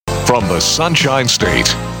From the Sunshine State,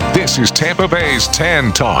 this is Tampa Bay's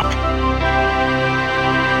Tan Talk.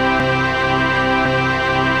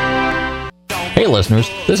 Hey listeners,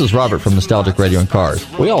 this is Robert from Nostalgic Radio and Cars.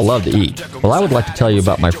 We all love to eat. Well, I would like to tell you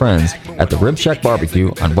about my friends at the Rib Shack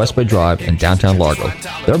Barbecue on West Bay Drive in downtown Largo.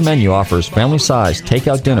 Their menu offers family-sized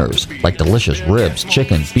takeout dinners like delicious ribs,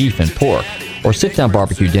 chicken, beef, and pork, or sit-down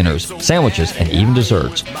barbecue dinners, sandwiches, and even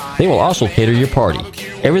desserts. They will also cater your party.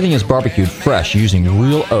 Everything is barbecued fresh using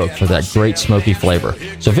real oak for that great smoky flavor.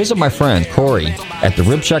 So visit my friend Corey at the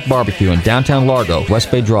Rib Shack Barbecue in downtown Largo,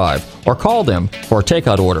 West Bay Drive, or call them for a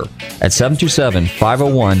takeout order at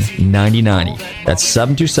 727-501-9090. That's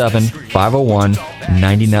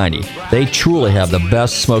 727-501-9090. They truly have the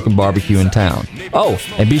best smoking barbecue in town. Oh,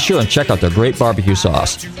 and be sure and check out their great barbecue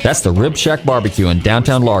sauce. That's the Rib Shack Barbecue in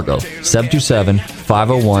downtown Largo,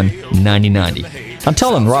 727-501-9090. I'm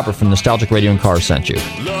telling Robert from Nostalgic Radio and Cars sent you.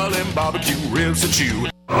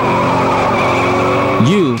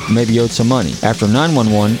 You may be owed some money. After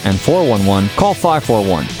 911 and 411, call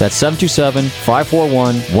 541. That's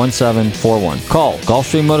 727-541-1741. Call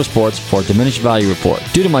Gulfstream Motorsports for a diminished value report.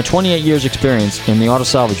 Due to my 28 years experience in the auto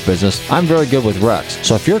salvage business, I'm very good with wrecks.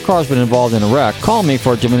 So if your car's been involved in a wreck, call me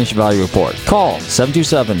for a diminished value report. Call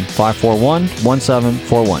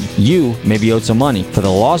 727-541-1741. You may be owed some money for the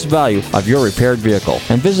lost value of your repaired vehicle.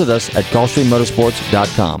 And visit us at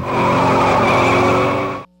GulfstreamMotorsports.com.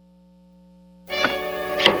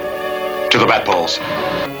 To the bat balls.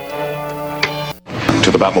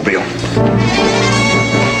 To the Batmobile.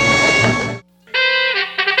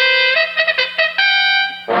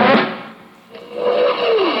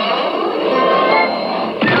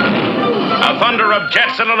 A thunder of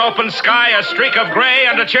jets in an open sky, a streak of gray,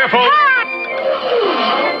 and a cheerful...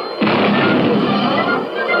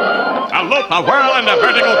 A loop, a whirl, and a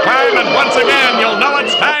vertical climb, and once again you'll know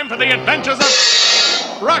it's time for the adventures of...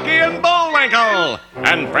 Rocky and Bullwinkle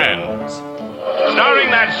and Friends.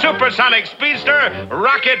 Starring that supersonic speedster,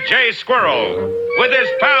 Rocket J. Squirrel, with his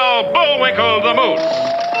pal Bullwinkle the Moose,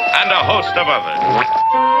 and a host of others.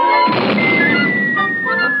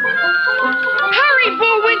 Hurry,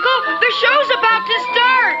 Bullwinkle! The show's about to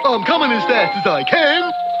start! I'm coming as fast as I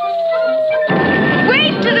can.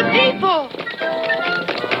 Wave to the people!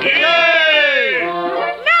 Yay!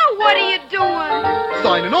 Now what are you doing?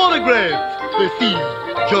 Signing autographs. Let's see.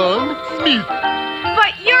 John Smith.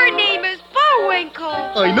 But your name is Bullwinkle.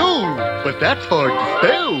 I know, but that's hard to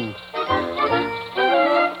spell.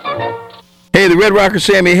 Hey, the Red Rocker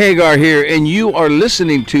Sammy Hagar here, and you are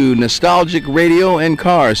listening to Nostalgic Radio and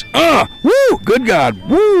Cars. Woo! Good God,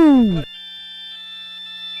 woo!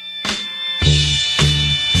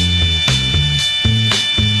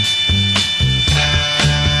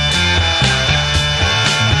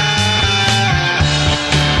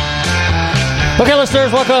 Okay,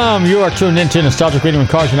 listeners, welcome. You are tuned into Nostalgic Radio and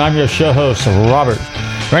Cars, and I'm your show host, Robert.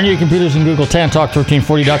 Run your computers and Google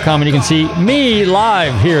TanTalk1340.com, and you can see me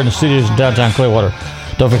live here in the studios in downtown Clearwater.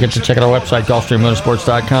 Don't forget to check out our website,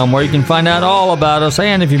 GulfstreamMotorsports.com, where you can find out all about us.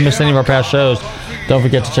 And if you've missed any of our past shows, don't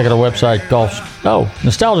forget to check out our website,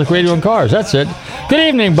 Nostalgic Radio and Cars. That's it. Good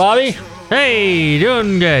evening, Bobby. Hey,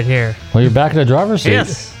 doing good here. Well, you're back in the driver's seat.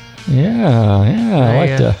 Yes. Yeah, I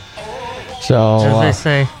like to. So, as they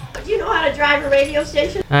say. You know how to drive a radio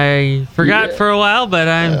station? I forgot for a while, but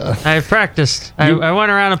I've practiced. I went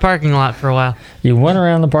around the parking lot for a while. You went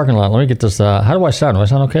around the parking lot. Let me get this. How do I sound? Do I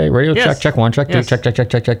sound okay? Radio yes. check one, check two,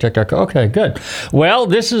 check. Okay, good. Well,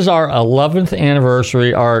 this is our 11th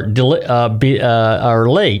anniversary, our late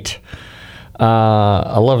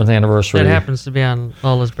 11th anniversary. It happens to be on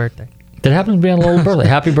Lola's birthday. That happens to be on Lola's birthday.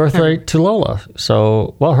 Happy birthday to Lola.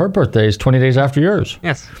 So, well, her birthday is 20 days after yours.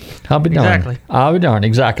 Yes. I'll be darned. Exactly. I'll be darned.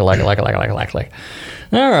 Exactly. Like. All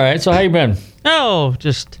right. So, how you been? Oh,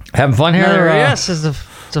 just having fun here. Yes, it's a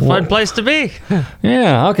fun place to be.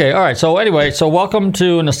 Yeah. Okay. All right. So anyway, welcome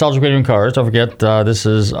to Nostalgic Radio and Cars. Don't forget, this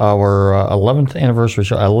is our 11th anniversary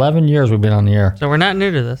show. 11 years we've been on the air. So we're not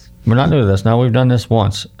new to this. We're not new to this. No, we've done this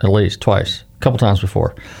once, at least twice, a couple times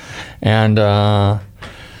before, and.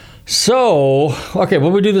 So, okay, what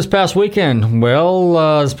did we do this past weekend?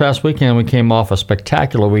 Well, this past weekend we came off a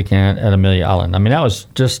spectacular weekend at Amelia Island. I mean, that was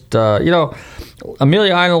just,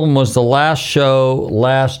 Amelia Island was the last show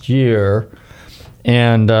last year,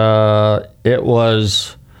 and it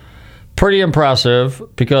was pretty impressive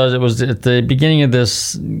because it was at the beginning of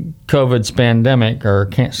this COVID pandemic or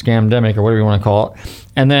scamdemic or whatever you want to call it.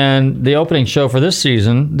 And then the opening show for this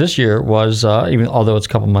year was, even although it's a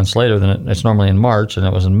couple months later than it's normally in March, and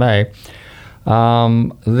it was in May,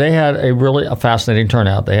 they had a fascinating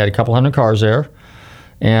turnout. They had a couple hundred cars there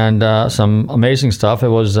and some amazing stuff. It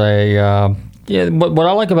was a Yeah, what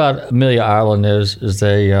I like about Amelia Island is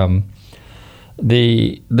they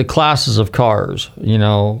the classes of cars. You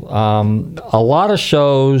know, a lot of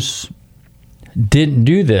shows didn't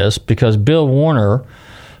do this because Bill Warner,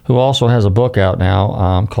 who also has a book out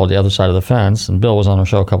now called The Other Side of the Fence, and Bill was on our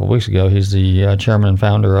show a couple of weeks ago. He's the chairman and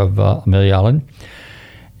founder of Amelia Island.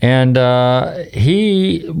 And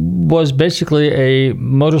he was basically a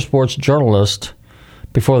motorsports journalist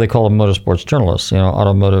before they called him motorsports journalists,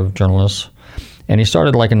 automotive journalists. And he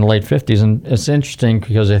started like in the late 50s. And it's interesting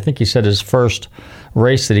because I think he said his first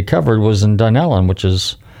race that he covered was in Dunnellon, which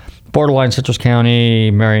is borderline Citrus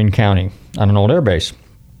County, Marion County, on an old air base.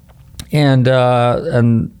 And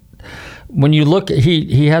when you look,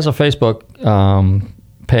 he has a Facebook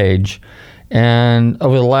page. And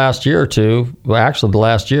over the last year or two, well, actually the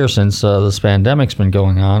last year since this pandemic's been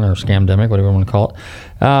going on, or scamdemic, whatever you want to call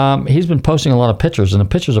it, he's been posting a lot of pictures, and the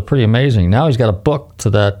pictures are pretty amazing. Now he's got a book to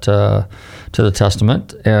that to the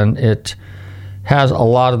Testament, and it has a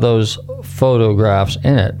lot of those photographs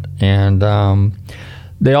in it. And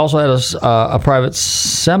they also had a private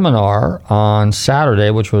seminar on Saturday,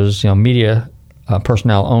 which was media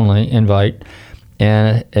personnel only invite.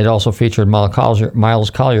 And it also featured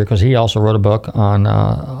Miles Collier, because he also wrote a book on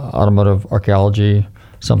automotive archaeology,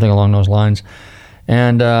 something along those lines.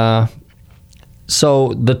 And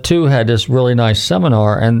so the two had this really nice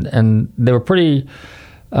seminar, and they were pretty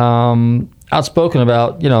outspoken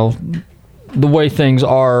about, the way things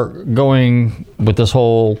are going with this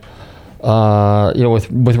whole,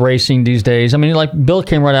 with racing these days. I mean, like Bill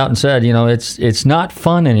came right out and said, it's not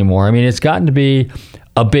fun anymore. I mean, it's gotten to be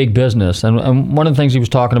a big business. And one of the things he was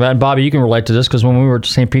talking about, and Bobby, you can relate to this, because when we were at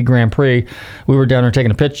St. Pete Grand Prix, we were down there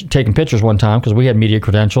taking pictures one time because we had media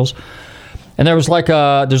credentials. And there was like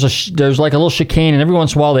there's like a little chicane, and every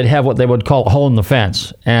once in a while they'd have what they would call a hole in the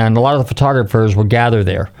fence. And a lot of the photographers would gather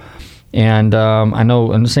there. And I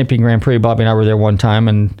know in the St. Pete Grand Prix, Bobby and I were there one time,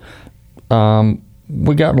 and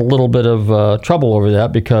we got in a little bit of trouble over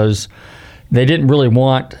that because they didn't really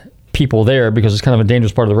want people there because it's kind of a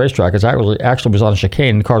dangerous part of the racetrack. It's actually was on a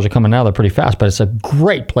chicane, and the cars are coming now, they're pretty fast, but it's a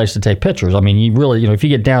great place to take pictures. I mean, you really, if you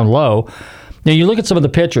get down low, you look at some of the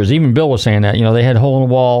pictures, even Bill was saying that, they had hole in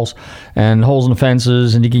the walls and holes in the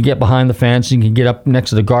fences, and you can get behind the fence, you can get up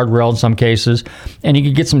next to the guardrail in some cases, and you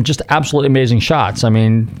can get some just absolutely amazing shots. I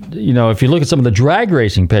mean, if you look at some of the drag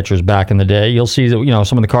racing pictures back in the day, you'll see that,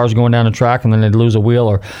 some of the cars going down the track and then they'd lose a wheel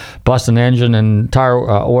or bust an engine, and tire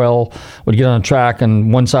oil would get on the track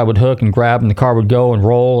and one side would hook and grab and the car would go and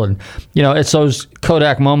roll. And, it's those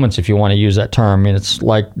Kodak moments, if you want to use that term. I mean, it's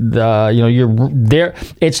like, you're there.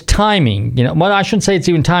 It's timing, Well, I shouldn't say it's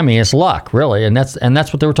even timing. It's luck, really, and that's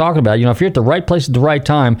what they were talking about. If you're at the right place at the right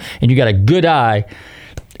time and you got a good eye,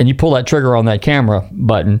 and you pull that trigger on that camera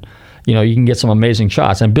button, you can get some amazing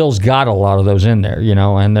shots. And Bill's got a lot of those in there,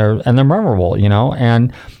 and they're memorable,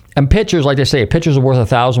 And pictures, like they say, pictures are worth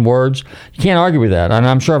 1,000 words. You can't argue with that. And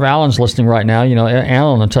I'm sure if Alan's listening right now,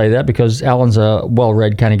 Alan will tell you that, because Alan's a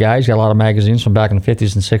well-read kind of guy. He's got a lot of magazines from back in the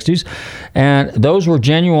 50s and 60s. And those were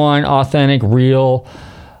genuine, authentic, real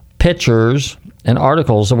pictures and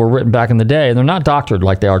articles that were written back in the day. And they're not doctored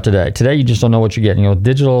like they are today. Today, you just don't know what you're getting.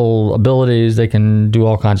 Digital abilities, they can do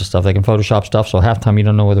all kinds of stuff. They can Photoshop stuff, so half the time you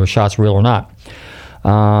don't know whether a shot's real or not.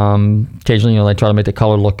 Occasionally, they try to make the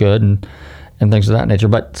color look good and things of that nature.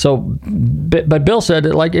 But Bill said,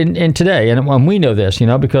 like in today, and we know this,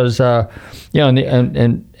 because and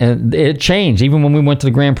it changed. Even when we went to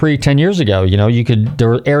the Grand Prix 10 years ago, there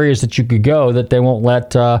were areas that you could go that they won't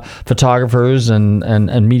let photographers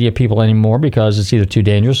and media people anymore, because it's either too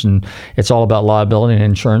dangerous and it's all about liability and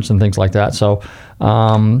insurance and things like that. So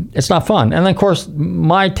it's not fun. And then, of course,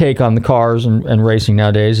 my take on the cars and racing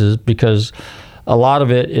nowadays is because a lot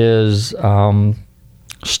of it is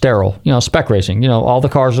sterile, spec racing. All the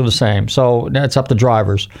cars are the same, so it's up to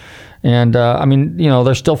drivers. And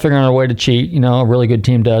they're still figuring out a way to cheat. A really good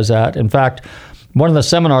team does that. In fact, one of the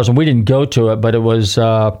seminars, and we didn't go to it, but it was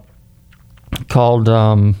called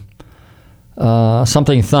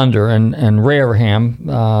something Thunder, and Ray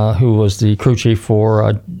Everham, who was the crew chief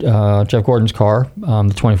for Jeff Gordon's car,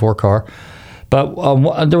 the 24 car.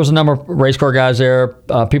 But there was a number of race car guys there,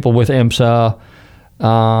 people with IMSA,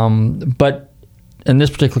 but in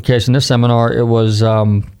this particular case, in this seminar, it was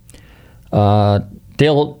Dale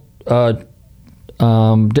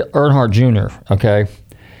Earnhardt Jr., okay?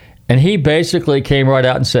 And he basically came right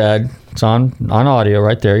out and said, it's on audio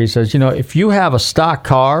right there, he says, if you have a stock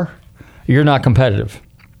car, you're not competitive.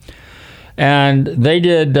 And they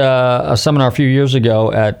did a seminar a few years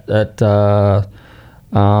ago at Bill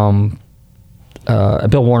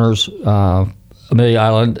Warner's Amelia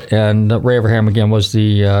Island, and Ray Abraham again was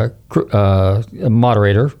the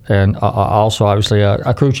moderator, and also obviously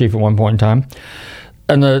a crew chief at one point in time.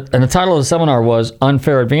 And the title of the seminar was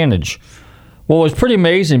Unfair Advantage. Well, it was pretty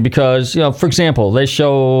amazing because, for example, they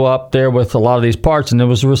show up there with a lot of these parts, and there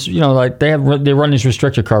was, like they run these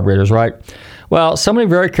restrictor carburetors, right? Well, somebody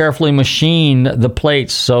very carefully machined the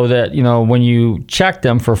plates so that, when you checked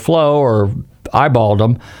them for flow or eyeballed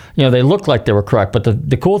them, they looked like they were correct. But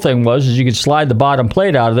the cool thing was is you could slide the bottom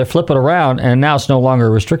plate out of there, flip it around, and now it's no longer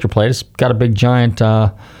a restrictor plate. It's got a big giant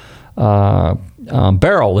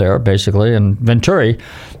barrel there, basically, and venturi.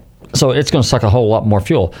 So it's going to suck a whole lot more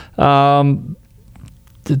fuel.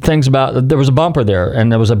 Things about, there was a bumper there,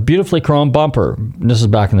 and there was a beautifully chromed bumper. And this is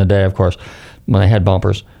back in the day, of course, when they had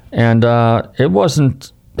bumpers. And it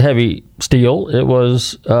wasn't heavy steel. It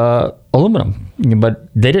was aluminum. But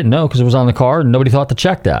they didn't know because it was on the car, and nobody thought to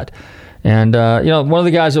check that. And, one of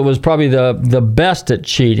the guys that was probably the best at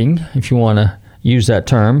cheating, if you want to use that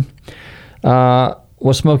term,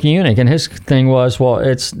 was Smokey Yunick. And his thing was, well,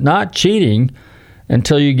 it's not cheating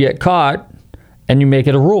until you get caught and you make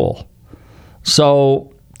it a rule.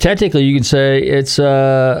 So technically you can say it's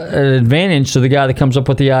an advantage to the guy that comes up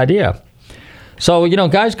with the idea. So,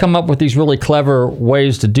 guys come up with these really clever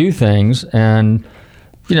ways to do things, and,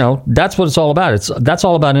 that's what it's all about. That's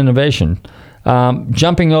all about innovation.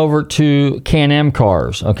 Jumping over to Can-Am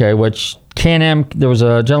cars, okay, which Can-Am, there was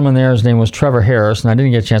a gentleman there, his name was Trevor Harris, and I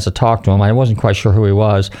didn't get a chance to talk to him. I wasn't quite sure who he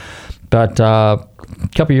was. But a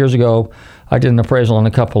couple of years ago, I did an appraisal on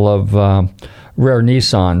a couple of rare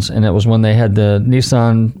Nissans, and it was when they had the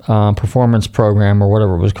Nissan Performance Program, or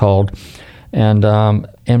whatever it was called, and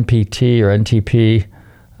NPT or NTP,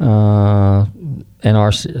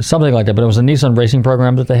 NRC, something like that. But it was a Nissan racing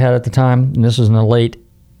program that they had at the time, and this was in the late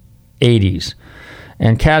 80s.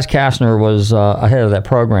 And Kaz Kastner was ahead of that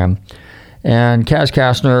program. And Kaz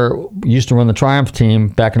Kastner used to run the Triumph team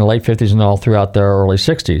back in the late 50s and all throughout the early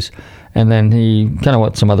 60s. And then he kind of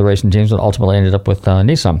went some other racing teams, but ultimately ended up with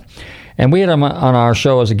Nissan. And we had him on our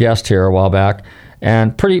show as a guest here a while back.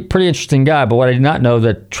 And pretty interesting guy. But what I did not know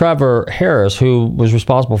that Trevor Harris, who was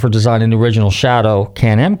responsible for designing the original Shadow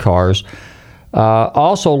Can-Am cars,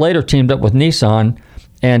 also later teamed up with Nissan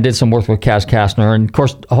and did some work with Kaz Kastner and, of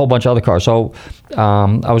course, a whole bunch of other cars. So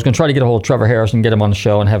I was going to try to get a hold of Trevor Harris and get him on the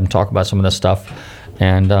show and have him talk about some of this stuff.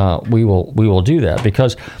 And we will do that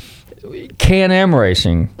because Can-Am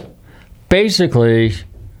racing, basically,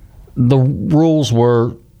 the rules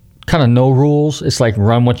were kind of no rules. It's like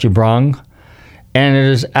run what you brung. And it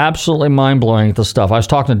is absolutely mind-blowing, the stuff. I was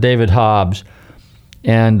talking to David Hobbs,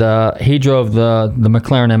 and he drove the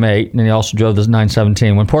McLaren M8, and he also drove the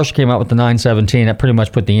 917. When Porsche came out with the 917, that pretty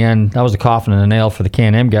much put the end. That was the coffin and the nail for the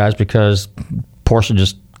Can-Am guys because Porsche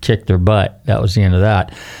just kicked their butt. That was the end of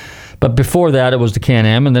that. But before that, it was the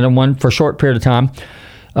Can-Am, and then it went for a short period of time.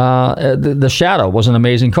 The Shadow was an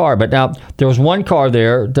amazing car. But now, there was one car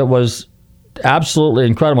there that was absolutely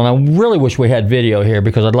incredible, and I really wish we had video here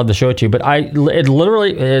because I'd love to show it to you. But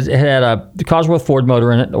it had a Cosworth Ford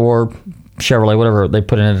motor in it, or Chevrolet, whatever they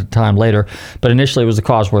put in it at the time later. But initially it was the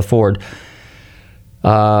Cosworth Ford,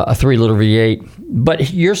 a 3-liter V8.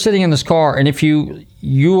 But you're sitting in this car, and if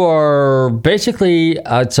you are basically,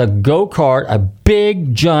 it's a go-kart, a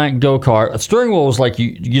big, giant go-kart. A steering wheel was like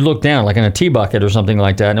you look down, like in a tea bucket or something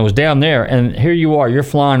like that, and it was down there, and here you are, you're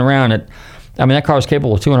flying around it. I mean, that car was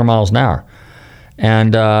capable of 200 miles an hour.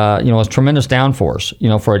 And, it's tremendous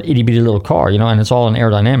downforce, for an itty-bitty little car, and it's all in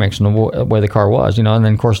aerodynamics and the way the car was, and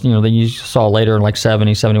then, of course, then you saw later in like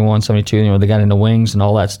 70, 71, 72, they got into wings and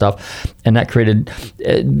all that stuff. And that created,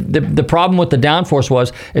 the problem with the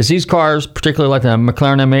downforce is these cars, particularly like the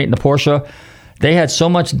McLaren M8 and the Porsche, they had so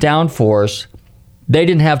much downforce, they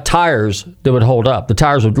didn't have tires that would hold up. The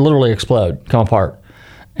tires would literally explode, come apart.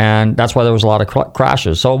 And that's why there was a lot of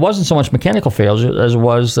crashes. So it wasn't so much mechanical failures as it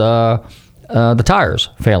was the tires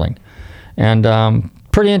failing. And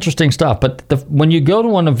pretty interesting stuff. But when you go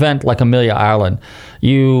to an event like Amelia Island,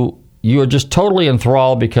 you are just totally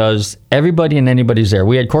enthralled because everybody and anybody's there.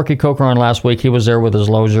 We had Corky Coker on last week. He was there with his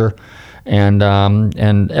Lozier. And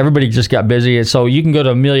everybody just got busy. And so you can go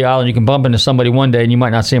to Amelia Island, you can bump into somebody one day and you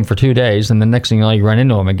might not see him for 2 days, and the next thing you know, you run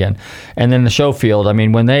into him again. And then the show field, I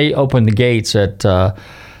mean, when they opened the gates at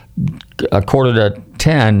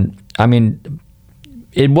 9:45, I mean,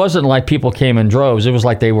 it wasn't like people came in droves. It was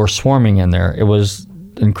like they were swarming in there. It was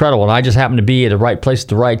incredible. And I just happened to be at the right place at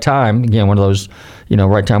the right time. Again, one of those,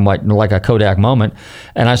 right time, like a Kodak moment.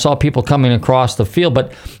 And I saw people coming across the field,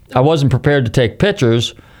 but I wasn't prepared to take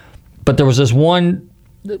pictures. But there was this one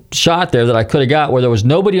shot there that I could have got where there was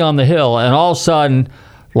nobody on the hill, and all of a sudden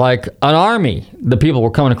like an army. The people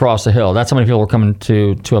were coming across the hill. That's how many people were coming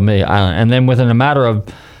to Amelia Island. And then within a matter of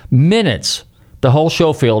minutes, the whole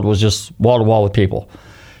show field was just wall to wall with people.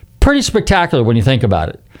 Pretty spectacular when you think about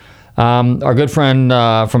it. Our good friend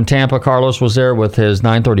from Tampa, Carlos, was there with his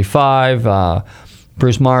 935.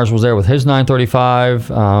 Bruce Myers was there with his 935.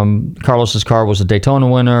 Carlos's car was a Daytona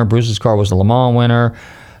winner. Bruce's car was the Le Mans winner.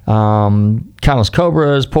 Countless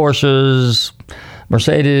Cobras, Porsches,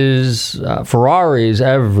 Mercedes, Ferraris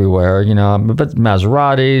everywhere, but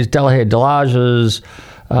Maseratis, Delahaye,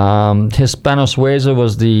 Hispano Suiza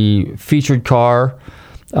was the featured car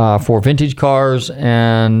for vintage cars,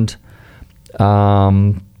 and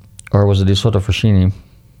or was it the Soto Fraschini?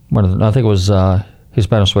 I think it was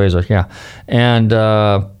Hispano Suiza, yeah. And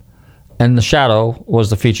the Shadow was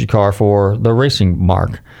the featured car for the racing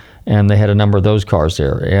mark, and they had a number of those cars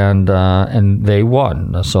there, and they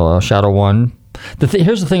won. So Shadow won.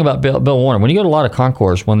 Here's the thing about Bill Warner. When you go to a lot of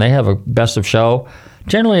concourse, when they have a best of show,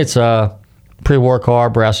 generally it's a pre-war car,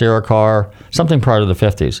 brass era car, something prior to the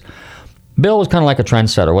 50s. Bill was kind of like a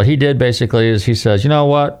trendsetter. What he did basically is he says, you know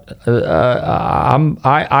what,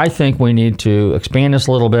 I think we need to expand this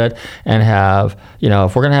a little bit and have,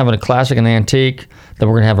 if we're going to have a classic and antique, then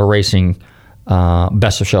we're going to have a racing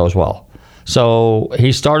best of show as well. So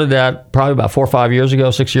he started that probably about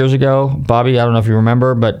 6 years ago. Bobby, I don't know if you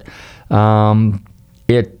remember, but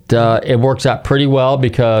it works out pretty well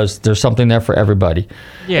because there's something there for everybody.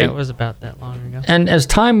 Yeah, it was about that long ago. And as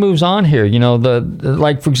time moves on here,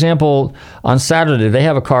 like for example, on Saturday they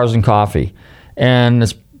have a Cars and Coffee, and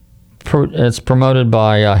it's promoted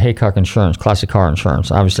by Haycock Insurance, Classic Car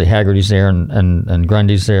Insurance. Obviously, Haggerty's there, and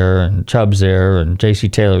Grundy's there, and Chubb's there, and J.C.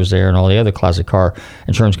 Taylor's there, and all the other classic car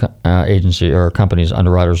insurance agency or companies,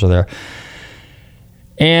 underwriters are there.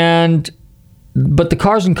 But the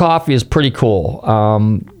Cars and Coffee is pretty cool.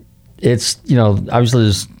 It's, obviously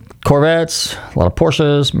there's Corvettes, a lot of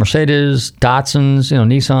Porsches, Mercedes, Datsuns,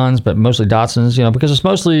 Nissans, but mostly Datsuns, because it's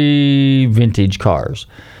mostly vintage cars.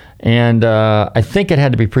 And I think it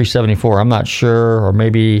had to be pre-74. I'm not sure, or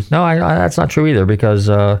maybe, no, that's not true either, because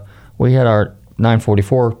we had our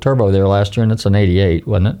 944 Turbo there last year, and it's an 88,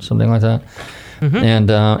 wasn't it? Something like that. Mm-hmm. And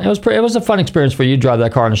it was a fun experience for you to drive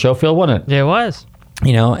that car on the show field, wasn't it? Yeah, it was.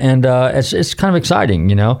 And it's kind of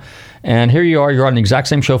exciting, And here you are, you're on the exact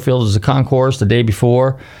same show field as the concourse the day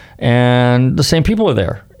before, and the same people are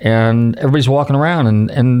there, and everybody's walking around,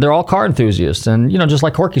 and they're all car enthusiasts, and just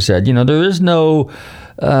like Corky said, there's no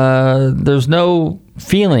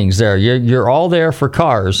feelings there. You're all there for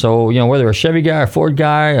cars. So whether a Chevy guy, a Ford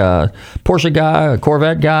guy, a Porsche guy, a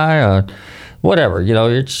Corvette guy, whatever,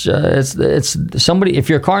 it's somebody. If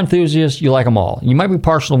you're a car enthusiast, you like them all. You might be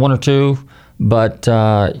partial to one or two, but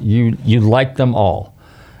you like them all,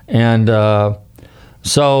 and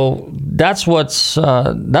so that's what's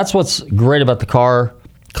great about the car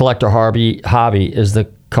collector hobby is the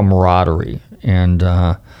camaraderie, and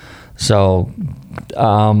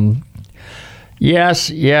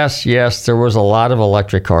yes, there was a lot of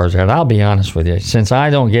electric cars there, and I'll be honest with you, since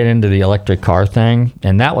I don't get into the electric car thing,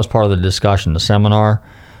 and that was part of the discussion, the seminar,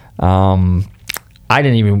 I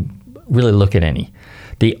didn't even really look at any.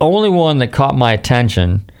 The only one that caught my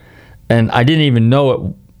attention, and I didn't even know it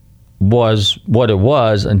was what it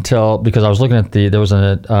was because I was looking at there was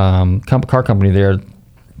a car company there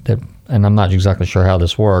that, and I'm not exactly sure how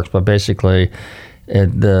this works, but basically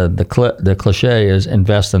the cliche is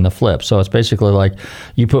invest in the flip. So it's basically like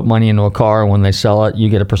you put money into a car, and when they sell it, you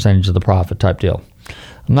get a percentage of the profit type deal.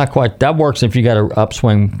 I'm not quite, that works if you got an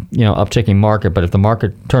upswing, upticking market, but if the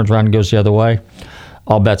market turns around and goes the other way,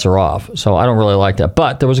 all bets are off. So I don't really like that.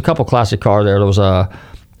 But there was a couple classic car there. There was a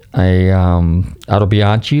Auto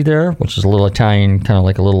Bianchi there, which is a little Italian, kind of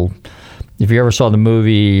like a little, if you ever saw the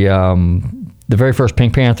movie, the very first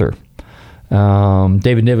Pink Panther,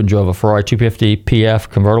 David Niven drove a Ferrari 250 PF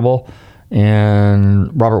convertible, and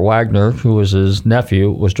Robert Wagner, who was his nephew,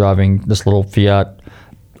 was driving this little Fiat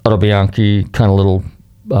Auto Bianchi, kind of little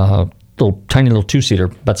tiny little two-seater,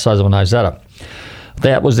 about the size of an Isetta.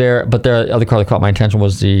 That was there, but the other car that caught my attention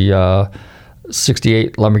was the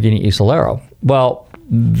 68 Lamborghini Isolaro. Well,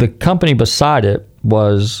 the company beside it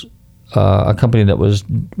was a company that was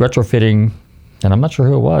retrofitting, and I'm not sure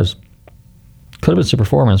who it was. Could have been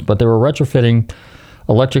Superformance, but they were retrofitting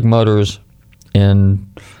electric motors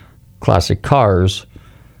in classic cars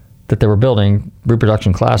that they were building,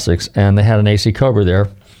 reproduction classics, and they had an AC Cobra there.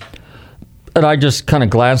 And I just kind of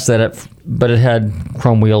glanced at it, but it had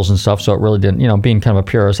chrome wheels and stuff, so it really didn't, being kind of a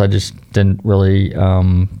purist, I just didn't really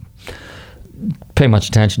pay much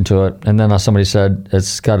attention to it. And then somebody said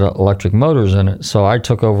it's got electric motors in it, so I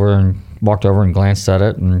took over and walked over and glanced at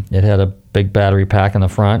it, and it had a big battery pack in the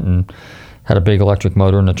front and had a big electric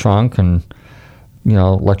motor in the trunk and,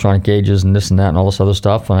 electronic gauges and this and that and all this other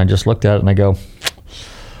stuff. And I just looked at it and I go,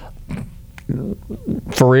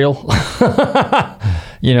 for real?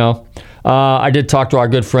 I did talk to our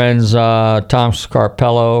good friends, Tom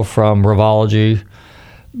Scarpello from Revology.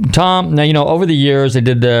 Tom, now, over the years, they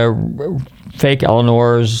did the fake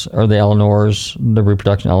Eleanors, or the Eleanors, the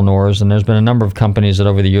reproduction Eleanors, and there's been a number of companies that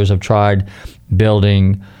over the years have tried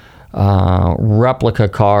building replica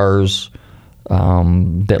cars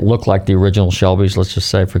that look like the original Shelbys, let's just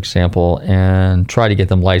say, for example, and try to get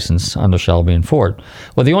them licensed under Shelby and Ford.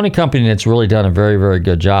 Well, the only company that's really done a very, very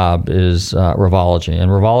good job is Revology, and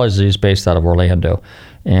Revology is based out of Orlando,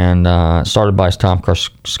 and started by Tom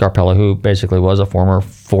Scarpello, who basically was a former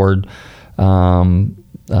Ford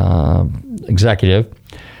executive,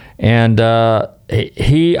 and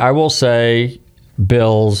he, I will say,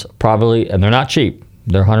 builds probably, and they're not cheap.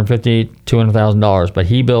 They're $150,000, $200,000, but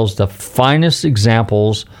he builds the finest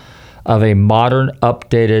examples of a modern,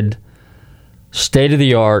 updated,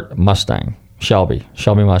 state-of-the-art Mustang, Shelby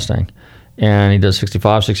Mustang. And he does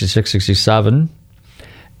 65, 66, 67,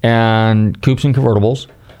 and coupes and convertibles,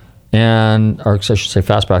 or I should say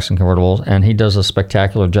fastbacks and convertibles, and he does a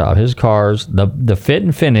spectacular job. His cars, the fit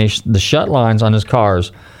and finish, the shut lines on his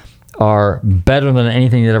cars are better than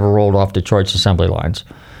anything that ever rolled off Detroit's assembly lines.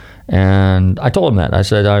 And I told him that. I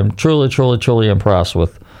said, I'm truly, truly, truly impressed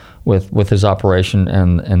with his operation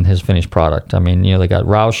and his finished product. I mean, they got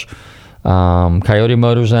Roush Coyote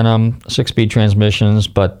motors in them, 6-speed transmissions,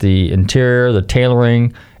 but the interior, the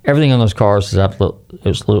tailoring, everything on those cars is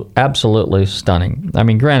absolutely stunning. I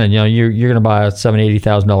mean, granted, you're going to buy a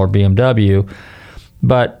 $70,000-$80,000 BMW,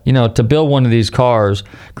 but to build one of these cars,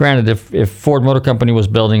 granted, if Ford Motor Company was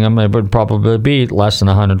building them, it would probably be less than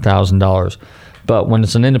 $100,000. But when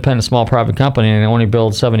it's an independent, small private company and they only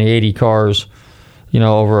build 70, 80 cars,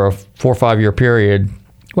 over a 4 or 5 year period,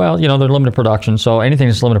 well, they're limited production. So anything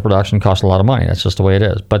that's limited production costs a lot of money. That's just the way it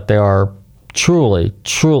is. But they are truly,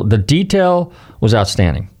 the detail was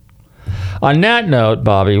outstanding. On that note,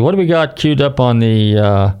 Bobby, what do we got queued up on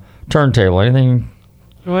the turntable? Anything?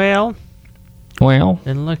 Well,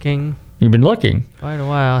 been looking. You've been looking? Quite a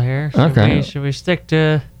while here. Should we stick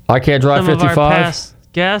to I Can't Drive 55? Some of our past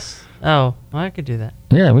guests? Oh, well, I could do that.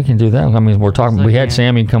 Yeah, we can do that. I mean, we're talking. We had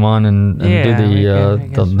Sammy come on and do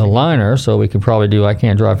the liner, so we could probably do I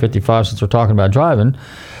Can't Drive 55 since we're talking about driving.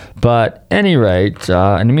 But at any rate,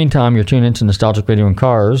 in the meantime, you're tuning into Nostalgic Radio and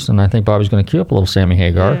Cars, and I think Bobby's going to cue up a little Sammy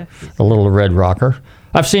Hagar, a little red rocker.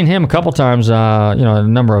 I've seen him a couple times, at a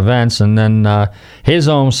number of events, and then his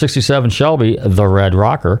own 67 Shelby, the red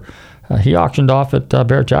rocker, he auctioned off at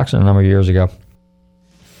Barrett Jackson a number of years ago.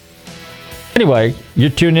 Anyway, you're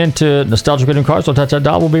tuned into Nostalgic Radio and Cars, so touch that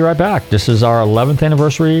dial. We'll be right back. This is our 11th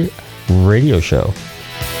anniversary radio show.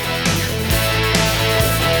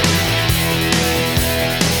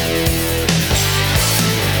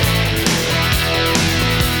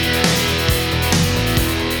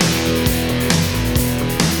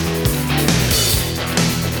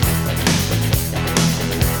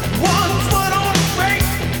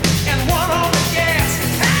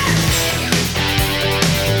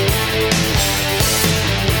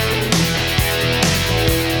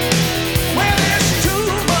 Well, there's too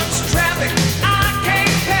much traffic. I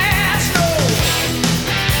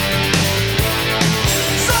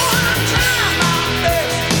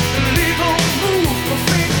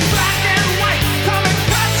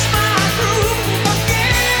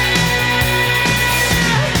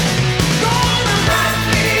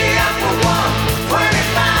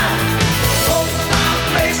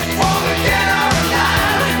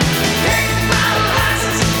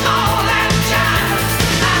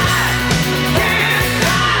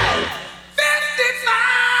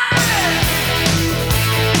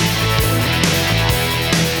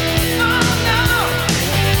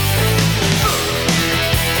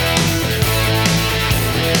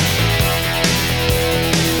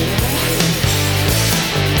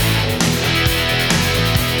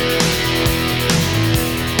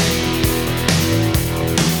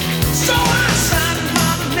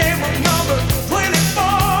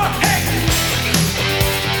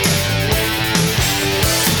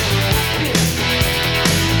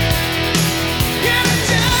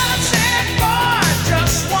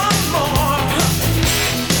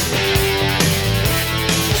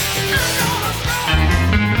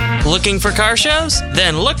Looking for car shows?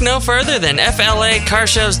 Then look no further than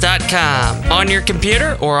FLAcarshows.com. On your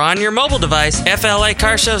computer or on your mobile device,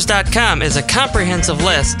 FLAcarshows.com is a comprehensive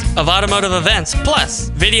list of automotive events, plus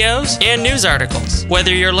videos and news articles.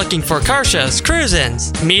 Whether you're looking for car shows,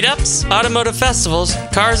 cruise-ins, meetups, automotive festivals,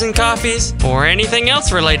 cars and coffees, or anything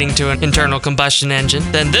else relating to an internal combustion engine,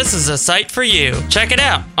 then this is a site for you. Check it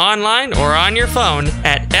out online or on your phone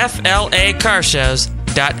at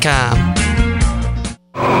FLAcarshows.com.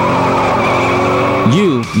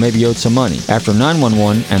 You may be owed some money. After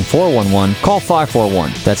 911 and 411, call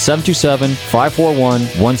 541. That's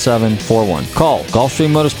 727-541-1741. Call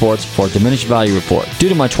Gulfstream Motorsports for a diminished value report. Due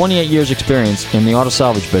to my 28 years experience in the auto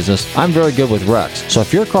salvage business, I'm very good with wrecks. So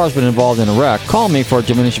if your car's been involved in a wreck, call me for a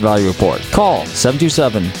diminished value report. Call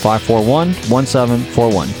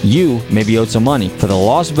 727-541-1741. You may be owed some money for the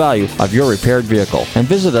lost value of your repaired vehicle. And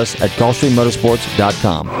visit us at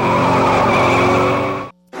GulfstreamMotorsports.com.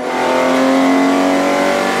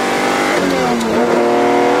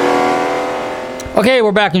 Okay,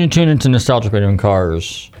 we're back and you tune into Nostalgic Radio and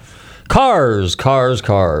Cars. Cars.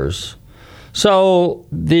 So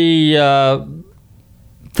the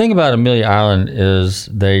thing about Amelia Island is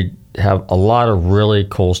they have a lot of really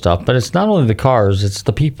cool stuff, but it's not only the cars, it's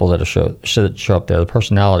the people that show up there, the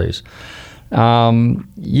personalities. You run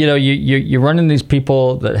into these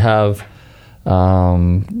people that have,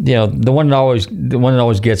 the one that always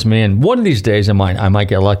gets me, and one of these days I might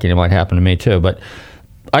get lucky and it might happen to me too, but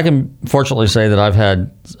I can fortunately say that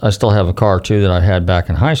I still have a car too that I had back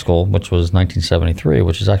in high school, which was 1973,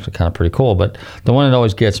 which is actually kind of pretty cool. But the one that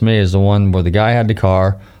always gets me is the one where the guy had the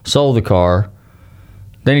car, sold the car,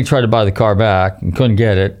 then he tried to buy the car back and couldn't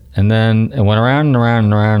get it, and then it went around and around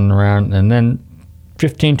and around and around, and then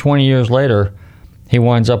 15, 20 years later, he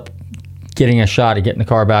winds up getting a shot at getting the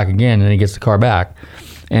car back again, and he gets the car back.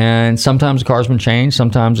 And sometimes the car's been changed,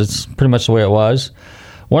 sometimes it's pretty much the way it was.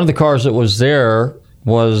 One of the cars that was there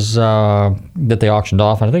was that they auctioned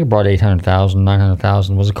off, and I think it brought $800,000,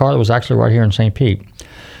 $900,000, was a car that was actually right here in St. Pete.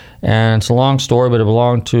 And it's a long story, but it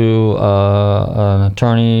belonged to an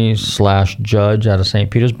attorney/judge out of St.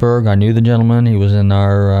 Petersburg. I knew the gentleman. He was in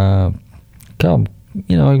our, I don't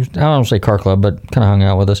want to say car club, but kind of hung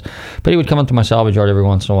out with us. But he would come up to my salvage yard every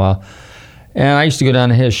once in a while. And I used to go down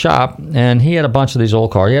to his shop, and he had a bunch of these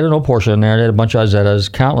old cars. He had an old Porsche in there. He had a bunch of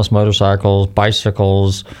Izettas, countless motorcycles,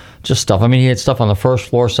 bicycles, just stuff. I mean, he had stuff on the first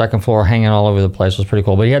floor, second floor, hanging all over the place. It was pretty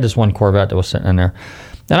cool. But he had this one Corvette that was sitting in there.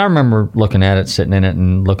 And I remember looking at it, sitting in it,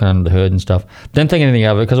 and looking under the hood and stuff. Didn't think anything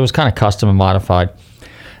of it because it was kind of custom and modified.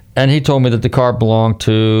 And he told me that the car belonged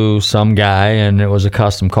to some guy, and it was a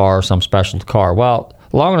custom car, some special car. Well,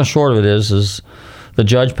 long and the short of it is the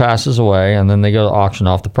judge passes away, and then they go to auction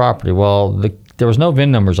off the property. Well, there was no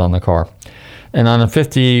VIN numbers on the car. And on a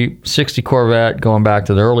 50-60 Corvette, going back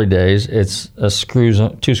to the early days, it's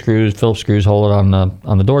two screws, Phillips screws hold it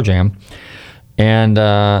on the door jamb. And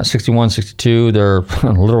 61, 62, they're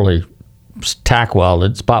literally spot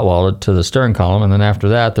welded to the steering column. And then after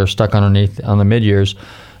that, they're stuck underneath on the mid-years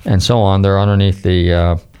and so on. They're underneath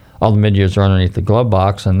all the mid-years are underneath the glove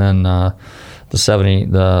box. And then the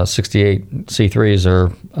 68 C3s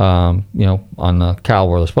are, on the cowl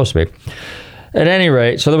where they're supposed to be. At any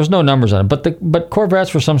rate, so there was no numbers on it, but Corvettes,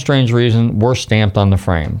 for some strange reason, were stamped on the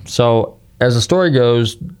frame. So as the story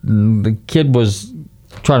goes, the kid was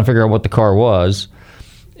trying to figure out what the car was,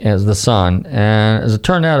 as the son, and as it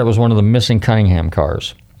turned out, it was one of the missing Cunningham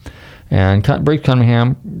cars. And Bruce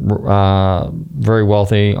Cunningham, very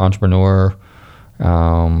wealthy entrepreneur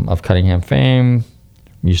of Cunningham fame,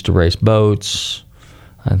 used to race boats.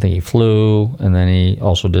 I think he flew, and then he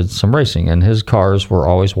also did some racing. And his cars were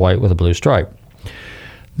always white with a blue stripe,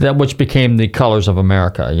 which became the colors of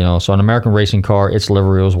America. So an American racing car, its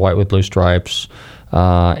livery was white with blue stripes.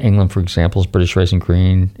 England, for example, is British racing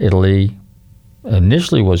green. Italy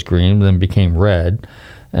initially was green, then became red.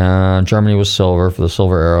 Germany was silver for the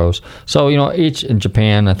silver arrows. So each in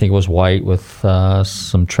Japan, I think it was white with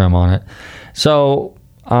some trim on it. So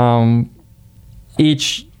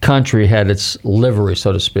each country had its livery,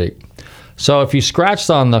 so to speak. So if you scratched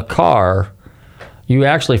on the car, you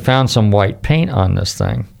actually found some white paint on this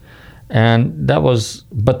thing. And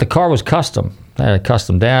but the car was custom. It had a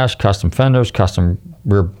custom dash, custom fenders, custom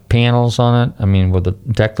rear panels on it. I mean, where the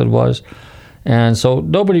deck lid was. And so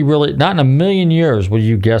nobody really, not in a million years would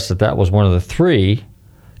you guess that was one of the 3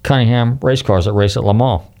 Cunningham race cars that race at Le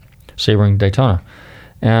Mans, Sebring, Daytona.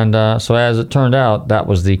 And so as it turned out, that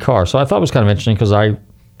was the car. So I thought it was kind of interesting because I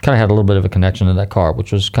kind of had a little bit of a connection to that car,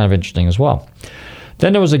 which was kind of interesting as well.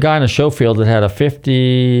 Then there was a guy in a show field that had a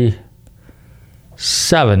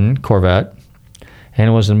 57 Corvette, and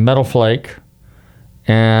it was in metal flake,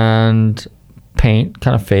 and paint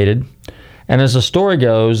kind of faded. And as the story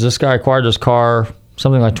goes, this guy acquired this car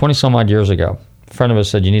something like 20 some odd years ago. A friend of his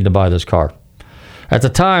said, you need to buy this car. At the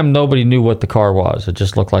time, nobody knew what the car was. It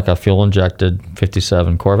just looked like a fuel-injected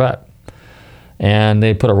 57 Corvette. And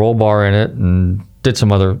they put a roll bar in it and did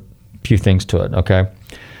some other few things to it, okay?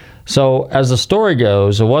 So as the story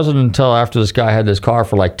goes, it wasn't until after this guy had this car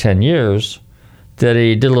for like 10 years that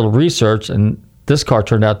he did a little research, and this car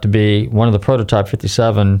turned out to be one of the prototype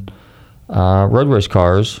 57 road race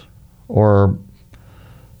cars, or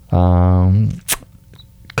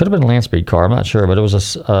could have been a land speed car, I'm not sure, but it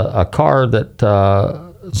was a car that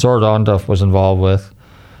Zord Ondorf was involved with,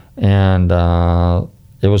 and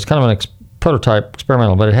it was kind of an prototype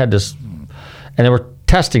experimental, but it had this, and they were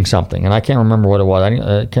testing something, and I can't remember what it was.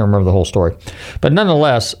 I can't remember the whole story. But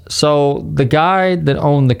nonetheless, so the guy that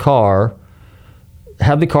owned the car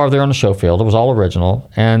had the car there on the show field. It was all original,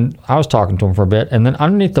 and I was talking to him for a bit, and then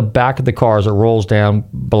underneath the back of the car, as it rolls down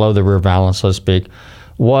below the rear valance, so to speak,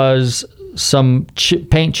 was some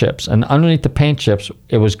paint chips. And underneath the paint chips,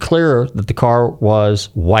 it was clear that the car was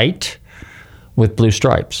white with blue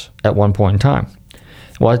stripes at one point in time.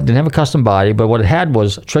 Well, it didn't have a custom body, but what it had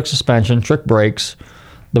was trick suspension, trick brakes,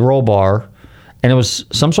 the roll bar, and it was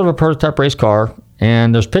some sort of a prototype race car.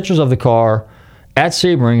 And there's pictures of the car at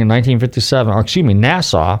Sebring in 1957, or excuse me,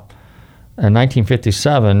 Nassau in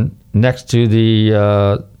 1957, next to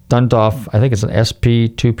the Dundorf, I think it's an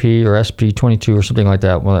SP2P or SP22 or something like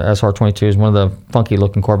that. Well, SR22 is one of the funky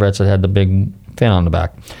looking Corvettes that had the big fin on the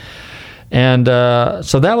back. And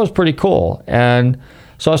so that was pretty cool. And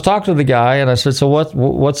so I was talking to the guy, and I said, so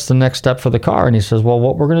what's the next step for the car? And he says, well,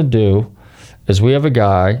 what we're going to do is we have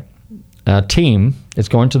a team that's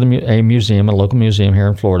going to a museum, a local museum here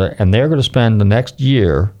in Florida, and they're going to spend the next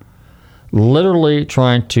year literally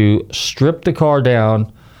trying to strip the car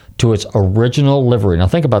down to its original livery. Now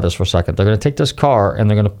think about this for a second. They're going to take this car, and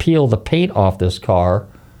they're going to peel the paint off this car,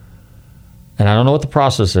 and I don't know what the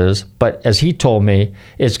process is, but as he told me,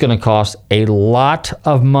 it's going to cost a lot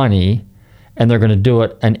of money, and they're going to do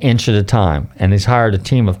it an inch at a time. And he's hired a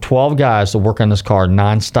team of 12 guys to work on this car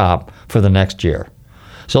nonstop for the next year.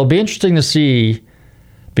 So it'll be interesting to see,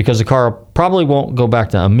 because the car probably won't go back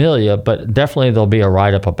to Amelia, but definitely there'll be a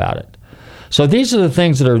write-up about it. So these are the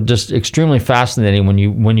things that are just extremely fascinating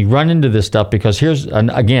when you run into this stuff, because here's,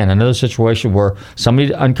 again, another situation where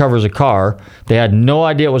somebody uncovers a car. They had no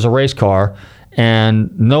idea it was a race car,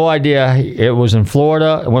 and no idea it was in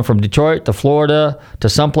Florida. It went from Detroit to Florida to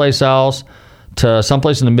someplace else to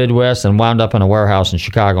someplace in the Midwest, and wound up in a warehouse in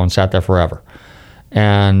Chicago and sat there forever.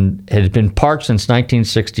 And it had been parked since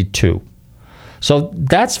 1962. So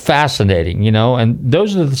that's fascinating, and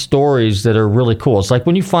those are the stories that are really cool. It's like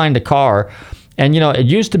when you find a car, and it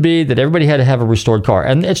used to be that everybody had to have a restored car,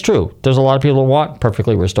 and it's true. There's a lot of people who want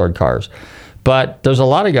perfectly restored cars, but there's a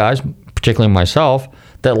lot of guys, particularly myself,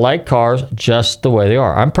 that like cars just the way they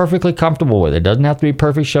are. I'm perfectly comfortable with it. It doesn't have to be a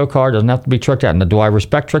perfect show car. It doesn't have to be tricked out. Now, do I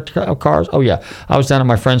respect tricked out cars? Oh, yeah. I was down at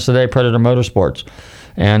my friends today, Predator Motorsports,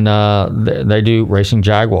 and they do racing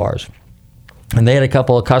Jaguars. And they had a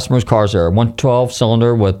couple of customers' cars there. One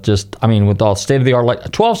 12-cylinder with with all state-of-the-art, like a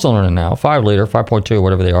 12-cylinder now, 5-liter, 5.2,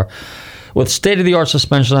 whatever they are, with state-of-the-art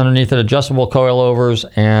suspension underneath it, adjustable coilovers,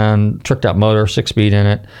 and tricked-out motor, 6-speed in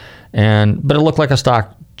it. But it looked like a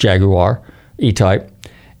stock Jaguar E-Type.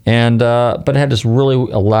 But it had this really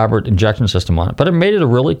elaborate injection system on it. But it made it a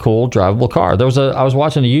really cool, drivable car. I was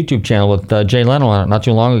watching a YouTube channel with Jay Leno on it not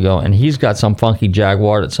too long ago, and he's got some funky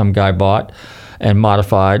Jaguar that some guy bought and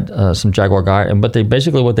modified, some Jaguar guy. But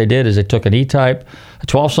what they did is they took an E-Type, a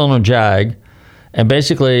 12-cylinder Jag, and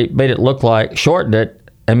basically shortened it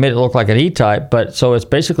and made it look like an E-Type. But so it's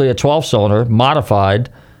basically a 12-cylinder modified,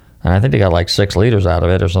 and I think they got like 6 liters out of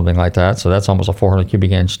it or something like that. So that's almost a 400 cubic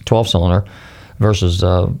inch 12-cylinder. Versus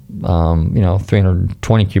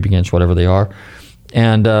 320 cubic inch, whatever they are,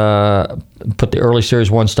 and put the early Series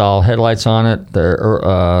 1 style headlights on it,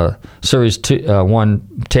 the Series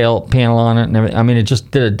 1 tail panel on it, and everything. I mean, it just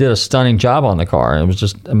did a stunning job on the car. It was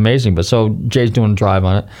just amazing. But so Jay's doing a drive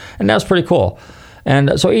on it, and that's pretty cool.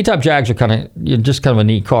 And so E-Type Jags are kind of a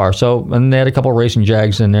neat car. So, and they had a couple of racing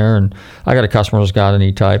Jags in there, and I got a customer who's got an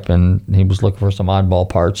E-Type, and he was looking for some oddball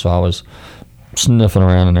parts, so I was sniffing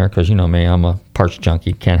around in there, because you know me, I'm a parts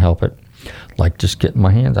junkie, can't help it. Like just getting my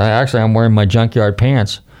hands. I'm wearing my junkyard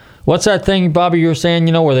pants. What's that thing, Bobby, you were saying,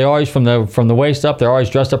 where they always from the waist up, they're always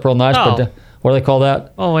dressed up real nice, but what do they call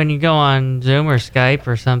that? Well, when you go on Zoom or Skype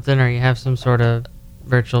or something, or you have some sort of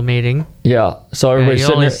virtual meeting. Yeah, so everybody's you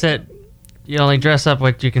sitting only there. sit You only dress up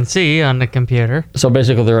what you can see on the computer. So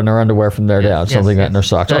basically, they're in their underwear from there down, something in their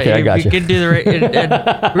socks. Okay, I got you. You could do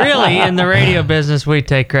really, in the radio business, we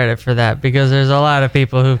take credit for that because there's a lot of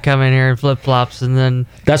people who come in here in flip flops and then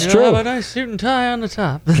true. Have a nice suit and tie on the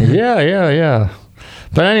top. Yeah.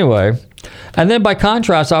 But anyway, and then by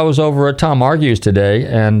contrast, I was over at Tom Argues today,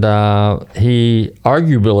 and he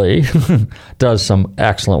arguably does some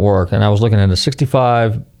excellent work. And I was looking at a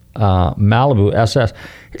 65 Malibu SS.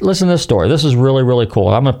 Listen to this story. This is really, really cool.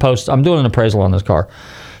 I'm doing an appraisal on this car.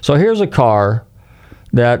 So here's a car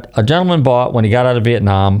that a gentleman bought when he got out of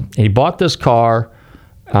Vietnam. He bought this car.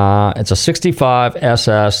 It's a 65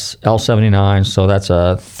 SS L79, so that's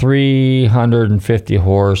a 350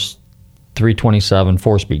 horse, 327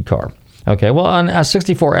 4-speed car. Okay, well, on a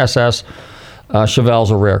 64 SS, Chevelle's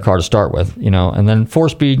a rare car to start with, and then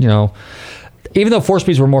 4-speed, even though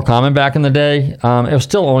 4-speeds were more common back in the day, it was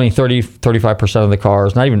still only 35% of the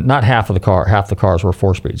cars, not half the cars were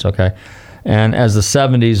 4-speeds, okay? And as the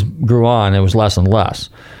 70s grew on, it was less and less.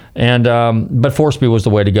 And but 4-speed was the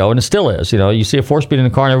way to go, and it still is. You see a 4-speed in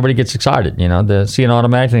the car and everybody gets excited. They see an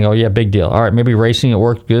automatic and they go, yeah, big deal. All right, maybe racing, it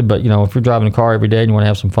works good, but if you're driving a car every day and you want to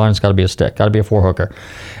have some fun, it's got to be a stick, got to be a 4-hooker.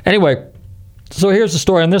 Anyway, so here's the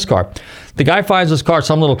story on this car. The guy finds this car at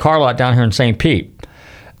some little car lot down here in St. Pete.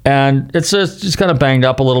 And it's kind of banged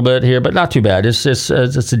up a little bit here, but not too bad. It's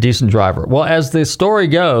a decent driver. Well, as the story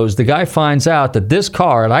goes, the guy finds out that this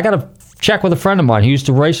car, and I got to check with a friend of mine who used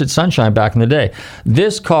to race at Sunshine back in the day.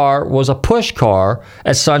 This car was a push car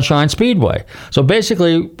at Sunshine Speedway. So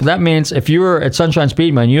basically, that means if you were at Sunshine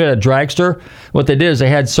Speedway and you had a dragster, what they did is they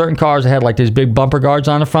had certain cars that had like these big bumper guards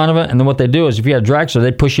on the front of it, and then what they do is if you had a dragster,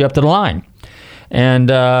 they'd push you up to the line. And,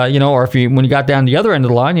 or when you got down the other end of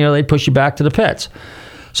the line, they'd push you back to the pits.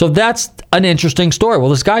 So that's an interesting story. Well,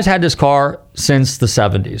 this guy's had this car since the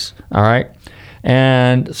 70s, all right?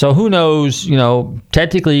 And so who knows,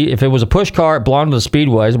 technically, if it was a push car, it belonged to the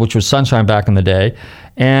Speedways, which was Sunshine back in the day.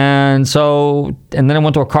 And then it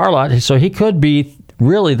went to a car lot, so he could be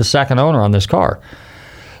really the second owner on this car.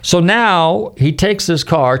 So now he takes this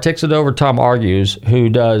car, takes it over to Tom Argues, who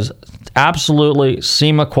does absolutely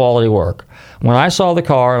SEMA quality work. When I saw the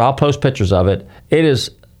car, and I'll post pictures of it, it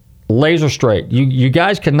is laser straight. You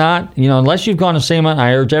guys cannot, unless you've gone to SEMA, and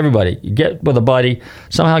I urge everybody, you get with a buddy,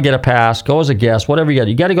 somehow get a pass, go as a guest, whatever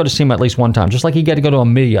you got to go to SEMA at least one time. Just like you got to go to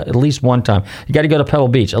Amelia at least one time. You got to go to Pebble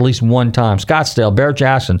Beach at least one time. Scottsdale,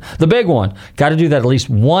 Barrett-Jackson, the big one, got to do that at least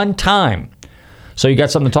one time. So you got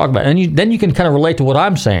something to talk about. And then you can kind of relate to what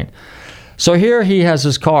I'm saying. So here he has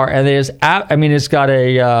his car, and it's got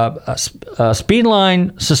a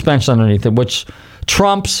Speedline suspension underneath it, which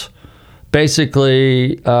trumps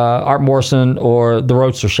basically Art Morrison or the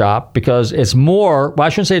Roadster Shop, because it's more, well, I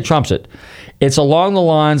shouldn't say it trumps it. It's along the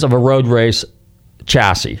lines of a road race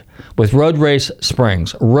chassis with road race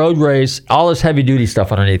springs, road race, all this heavy duty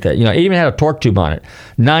stuff underneath it. It even had a torque tube on it,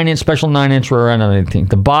 9-inch, special 9-inch rear end on anything.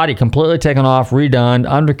 The body completely taken off, redone,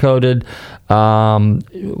 undercoated,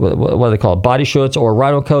 what do they call it, body shoots or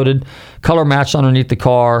rhino coated, color matched underneath the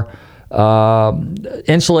car.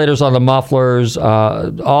 Insulators on the mufflers,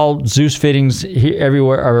 all Zeus fittings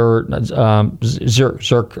everywhere, or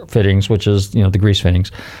Zerk fittings, which is the grease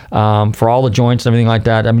fittings for all the joints and everything like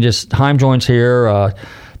that. Just Heim joints here,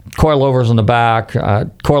 coilovers on the back,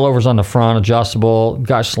 coilovers on the front, adjustable.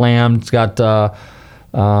 Got slammed. It's got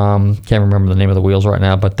can't remember the name of the wheels right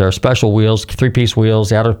now, but they're special wheels, 3-piece wheels.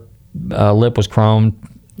 The outer lip was chromed,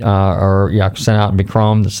 sent out and be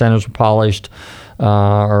chromed. The centers were polished.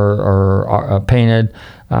 Or painted,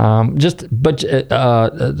 they're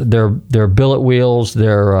billet wheels.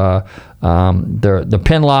 They're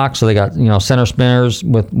pin locks, so they got center spinners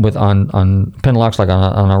with on pin locks like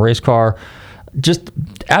on a race car. Just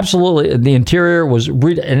absolutely, the interior was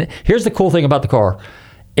and here's the cool thing about the car,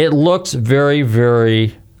 it looks very,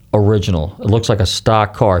 very original. It looks like a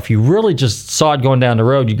stock car. If you really just saw it going down the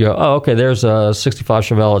road, you go, oh, okay, there's a 65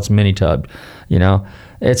 Chevelle. It's mini tubbed,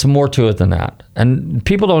 It's more to it than that. And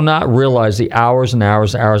people do not realize the hours and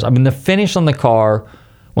hours and hours. The finish on the car,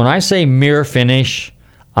 when I say mirror finish,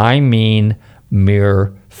 I mean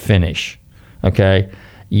mirror finish, okay?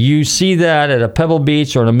 You see that at a Pebble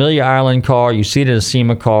Beach or an Amelia Island car. You see it at a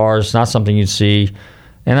SEMA car. It's not something you'd see.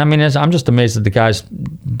 And I'm just amazed that the guy's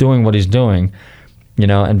doing what he's doing,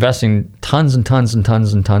 investing tons and tons and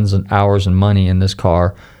tons and tons of hours and money in this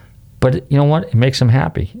car. But you know what? It makes him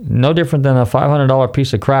happy. No different than a $500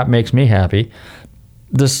 piece of crap makes me happy.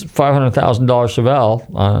 This $500,000 Chevelle,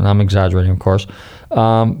 and I'm exaggerating, of course,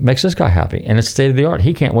 makes this guy happy. And it's state of the art.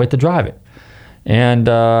 He can't wait to drive it. And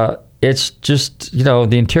It's just,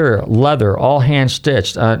 the interior, leather, all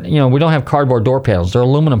hand-stitched. We don't have cardboard door panels. They're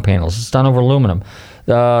aluminum panels. It's done over aluminum.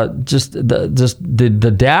 Just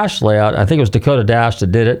the dash layout, I think it was Dakota Dash that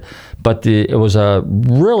did it, but it was a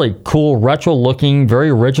really cool, retro-looking, very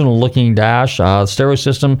original-looking dash. Stereo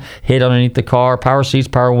system hid underneath the car, power seats,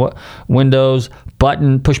 power windows,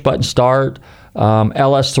 push-button start,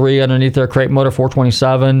 LS3 underneath there, crate motor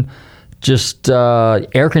 427, just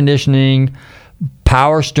air conditioning,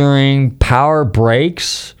 power steering, power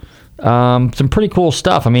brakes, some pretty cool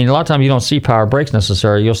stuff. I mean, a lot of times you don't see power brakes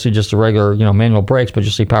necessarily. You'll see just the regular, manual brakes, but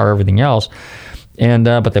you'll see power everything else. And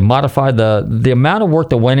but they modified the amount of work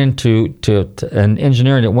that went into and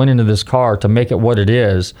engineering that went into this car to make it what it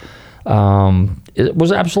is. It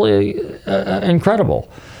was absolutely incredible.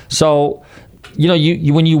 So,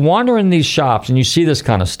 you when you wander in these shops and you see this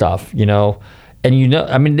kind of stuff, and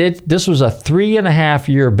this was a 3.5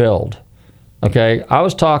 year build. Okay, I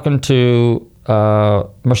was talking to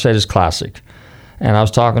Mercedes Classic, and I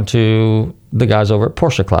was talking to the guys over at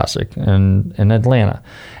Porsche Classic in Atlanta.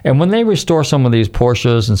 And when they restore some of these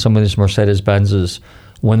Porsches and some of these Mercedes-Benzes,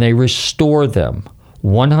 when they restore them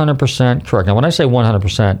 100% correct. Now, when I say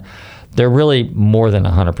 100%, they're really more than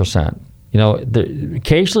 100%.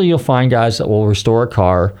 Occasionally you'll find guys that will restore a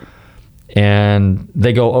car and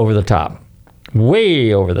they go over the top,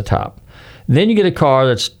 way over the top. Then you get a car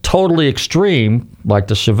that's totally extreme, like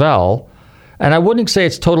the Chevelle. And I wouldn't say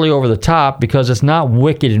it's totally over the top because it's not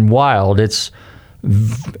wicked and wild. It's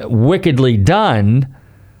wickedly done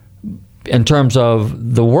in terms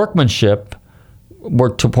of the workmanship,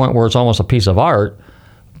 to a point where it's almost a piece of art.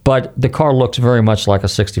 But the car looks very much like a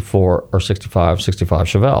 64 or 65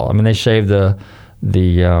 Chevelle. I mean, they shaved the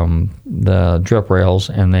drip rails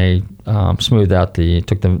and they smoothed out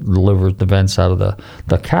took the vents out of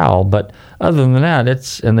the cowl. But other than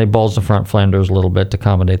that, and they bulged the front fenders a little bit to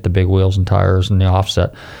accommodate the big wheels and tires and the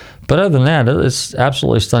offset. But other than that, it's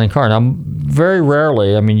absolutely a stunning car. Now, very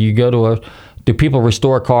rarely, you go do people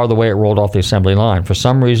restore a car the way it rolled off the assembly line? For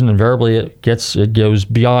some reason, invariably, it goes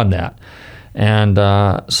beyond that. And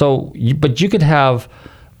but you could have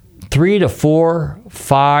 3,000 to 4,000,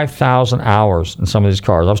 5,000 hours in some of these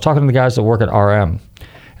cars. I was talking to the guys that work at RM,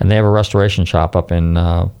 and they have a restoration shop up in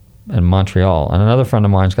Montreal. And another friend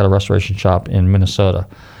of mine's got a restoration shop in Minnesota.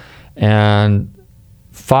 And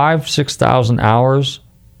 5,000, 6,000 hours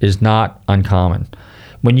is not uncommon.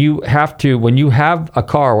 When you have a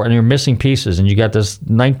car and you're missing pieces, and you got this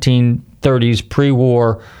 1930s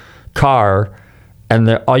pre-war car, and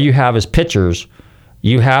all you have is pictures,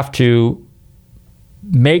 you have to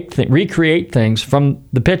recreate things from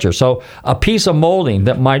the picture. So a piece of molding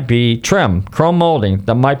that might be trim, chrome molding,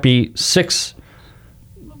 that might be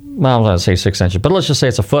I'm not going to say 6 inches, but let's just say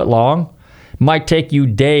it's a foot long, might take you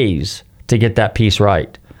days to get that piece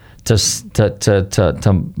right, to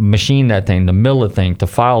machine that thing, to mill the thing, to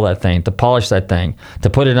file that thing, to polish that thing, to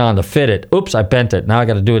put it on, to fit it. Oops, I bent it. Now I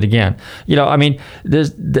got to do it again. You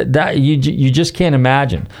just can't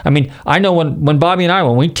imagine. I know when Bobby and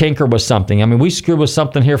when we tinker with something, we screw with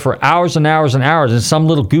something here for hours and hours and hours, and some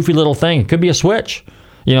little goofy little thing. It could be a switch,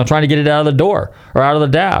 trying to get it out of the door or out of the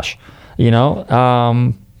dash.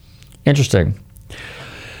 Interesting.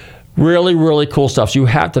 Really, really cool stuff. So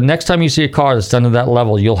next time you see a car that's done to that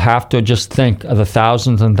level, you'll have to just think of the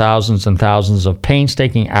thousands and thousands and thousands of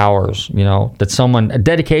painstaking hours, a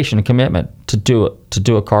dedication and commitment to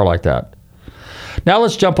do a car like that. Now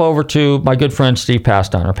let's jump over to my good friend Steve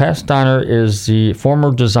Pastiner. Pastiner is the former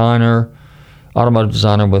automotive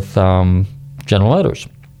designer with General Motors.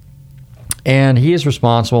 And he is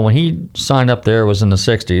responsible. When he signed up there, it was in the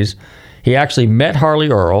 60s. He actually met Harley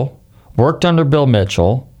Earl, worked under Bill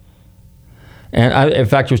Mitchell. And in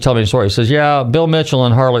fact, he was telling me a story. He says, Bill Mitchell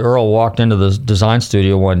and Harley Earl walked into the design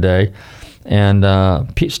studio one day, and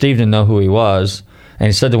Steve didn't know who he was. And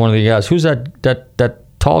he said to one of the guys, "Who's that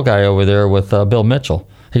tall guy over there with Bill Mitchell?"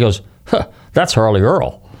 He goes, "That's Harley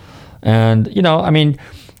Earl." And,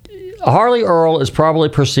 Harley Earl is probably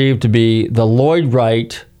perceived to be the Lloyd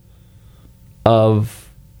Wright of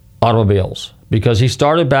automobiles, because he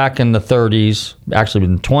started back in the 30s, actually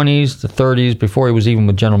in the 20s, the 30s, before he was even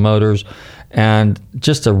with General Motors. And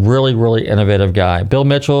just a really, really innovative guy. Bill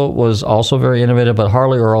Mitchell was also very innovative, but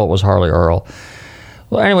Harley Earl was Harley Earl.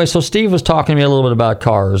 Well, anyway, so Steve was talking to me a little bit about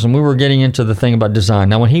cars, and we were getting into the thing about design.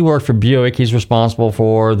 Now, when he worked for Buick, he's responsible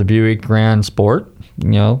for the Buick Grand Sport,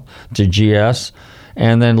 to GS,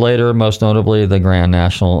 and then later, most notably, the Grand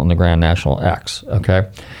National and the Grand National X, okay?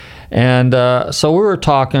 And so we were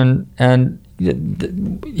talking, and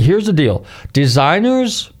here's the deal.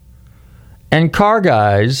 Designers and car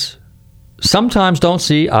guys sometimes don't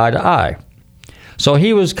see eye to eye. So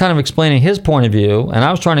he was kind of explaining his point of view, and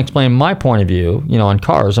I was trying to explain my point of view, on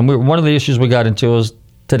cars. And one of the issues we got into was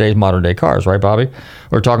today's modern day cars, right, Bobby?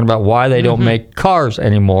 We're talking about why they don't make cars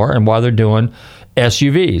anymore and why they're doing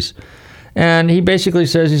SUVs. And he basically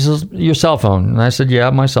says, your cell phone. And I said,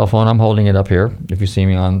 yeah, my cell phone. I'm holding it up here if you see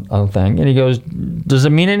me on the thing. And he goes, does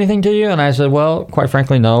it mean anything to you? And I said, well, quite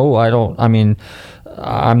frankly, no. I don't. I mean,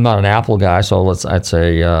 I'm not an Apple guy, so I'd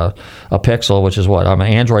say a Pixel, which is what? I'm an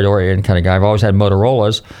Android-oriented kind of guy. I've always had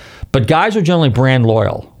Motorola's. But guys are generally brand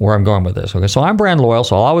loyal, where I'm going with this. Okay, so I'm brand loyal,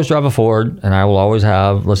 so I'll always drive a Ford, and I will always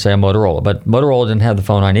have, let's say, a Motorola. But Motorola didn't have the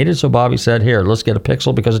phone I needed, so Bobby said, here, let's get a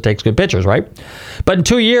Pixel because it takes good pictures, right? But in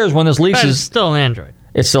 2 years, when this lease It's still an Android.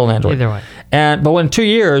 It's still an Android. Either way. But in 2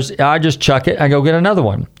 years, I just chuck it, I go get another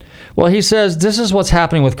one. Well, he says, this is what's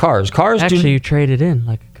happening with cars. Actually, you traded in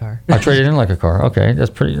like a car. I traded in like a car. Okay,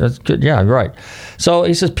 that's good. Yeah, right. So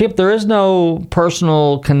he says, there is no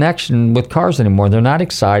personal connection with cars anymore. They're not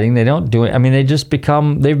exciting. They don't do it. I mean,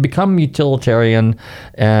 they've become utilitarian.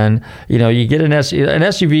 And, you get an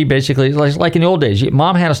SUV basically, like in the old days.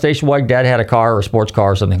 Mom had a station wagon, dad had a car or a sports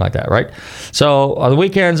car or something like that, right? So on the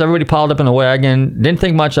weekends, everybody piled up in a wagon, didn't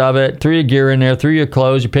think much of it, threw your gear in there, threw your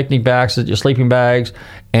clothes, your picnic bags, your sleeping bags,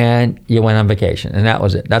 and you went on vacation. And that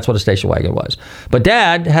was it. That's what a station wagon was. But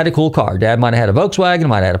Dad had a cool car. Dad might have had a Volkswagen,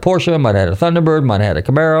 might have had a Porsche, might have had a Thunderbird, might have had a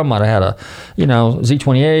Camaro, might have had a,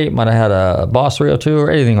 Z28, might have had a Boss 302 or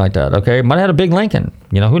anything like that, okay? Might have had a big Lincoln.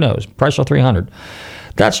 Who knows? Chrysler 300.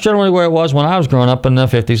 That's generally where it was when I was growing up in the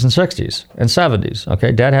 50s and 60s and 70s,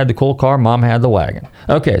 okay? Dad had the cool car, Mom had the wagon.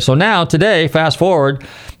 Okay, so now, today, fast forward,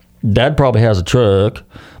 Dad probably has a truck.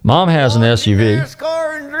 Mom has an SUV.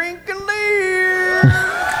 NASCAR and drinking beer.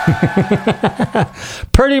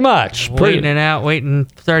 Pretty much. Waiting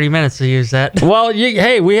 30 minutes to use that. Well,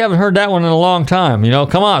 hey, we haven't heard that one in a long time.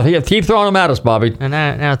 Come on, keep throwing them at us, Bobby. And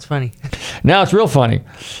now it's funny. Now it's real funny.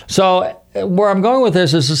 So where I'm going with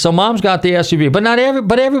this is, so Mom's got the SUV,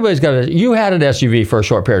 but everybody's got it. You had an SUV for a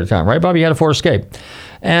short period of time, right, Bobby? You had a Ford Escape,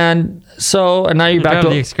 and now you're back to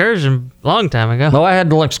the Excursion a long time ago. No, I had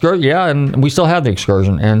the Excursion, yeah, and we still have the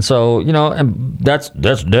Excursion, and so and that's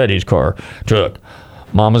Daddy's car truck.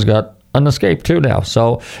 Mama's got an Escape too now.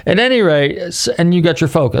 So at any rate, and you got your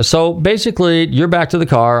Focus. So basically, you're back to the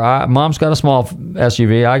car. Mom's got a small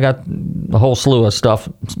SUV. I got a whole slew of stuff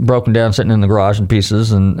broken down, sitting in the garage in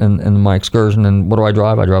pieces, and my Excursion. And what do I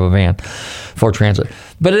drive? I drive a van, Ford Transit.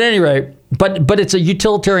 But at any rate, but it's a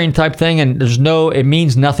utilitarian type thing, and it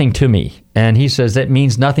means nothing to me. And he says that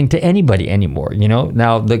means nothing to anybody anymore.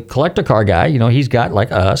 Now the collector car guy, he's got, like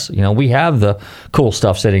us, we have the cool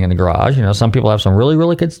stuff sitting in the garage. Some people have some really,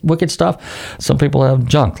 really wicked stuff. Some people have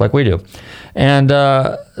junk like we do. And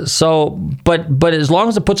but as long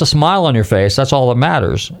as it puts a smile on your face, that's all that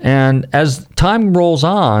matters. And as time rolls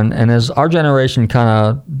on, and as our generation kind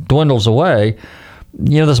of dwindles away,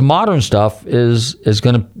 this modern stuff is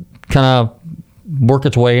going to kind of work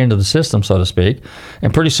its way into the system, so to speak.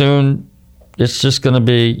 And pretty soon, it's just going to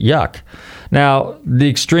be yuck. Now, the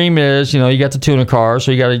extreme is, you got the tuner cars,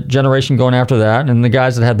 so you got a generation going after that, and the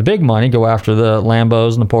guys that have the big money go after the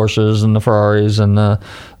Lambos and the Porsches and the Ferraris and the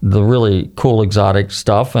really cool exotic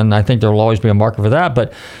stuff, and I think there will always be a market for that.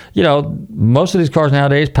 But, most of these cars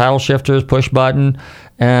nowadays, paddle shifters, push button,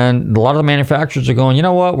 and a lot of the manufacturers are going, you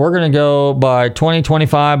know what, we're going to go by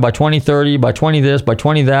 2025, by 2030, by 20 this, by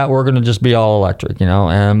 20 that, we're going to just be all electric,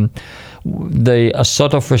 and the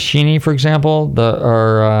Assetto Fraschini, for example,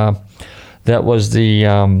 that was the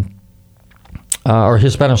or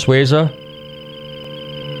Hispano Suiza.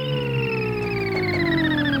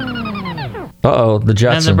 The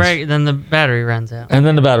Jetsons. Then the battery runs out. And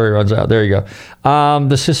then the battery runs out. There you go.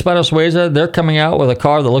 The Hispano Suiza, they're coming out with a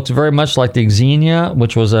car that looks very much like the Xenia,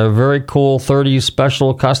 which was a very cool 30s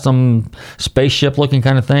special custom spaceship looking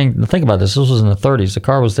kind of thing. Think about this. This was in the 30s. The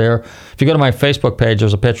car was there. If you go to my Facebook page,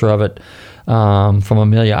 there's a picture of it from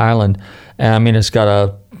Amelia Island. And, I mean, it's got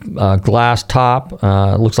a glass top.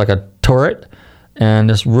 Looks like a turret. And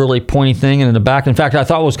this really pointy thing in the back. In fact, I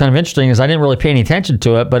thought what was kind of interesting is I didn't really pay any attention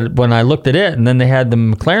to it, but when I looked at it, and then they had the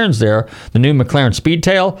McLarens there, the new McLaren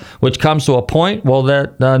Speedtail, which comes to a point. Well,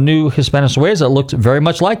 that new Hispano Suiza looked very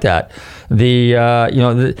much like that. These are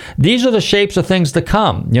the shapes of things to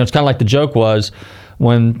come. It's kind of like the joke was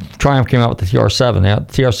when Triumph came out with the TR7,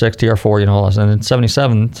 TR6, TR4, all this. And in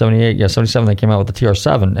 77, 77, they came out with the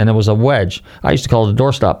TR7, and it was a wedge. I used to call it a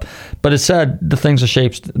doorstop. But it said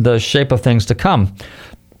the shape of things to come.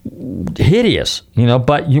 hideous,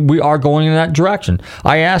 but we are going in that direction.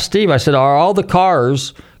 I asked Steve, I said, are all the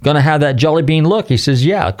cars going to have that jelly bean look? He says,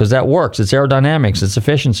 yeah, because that works. It's aerodynamics, it's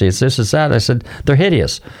efficiency, it's this, it's that. I said, they're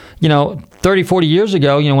hideous. 30, 40 years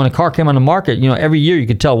ago, when a car came on the market, every year you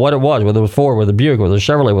could tell what it was, whether it was Ford, whether a Buick, whether a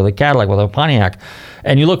Chevrolet, whether a Cadillac, whether a Pontiac.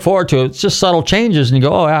 And you look forward to it. It's just subtle changes, and you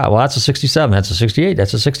go, oh, yeah, well, that's a 67, that's a 68,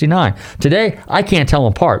 that's a 69. Today, I can't tell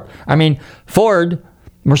them apart. I mean, Ford,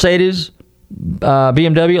 Mercedes,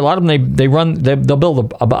 BMW, a lot of them, they'll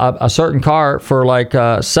build a certain car for like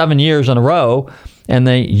 7 years in a row, and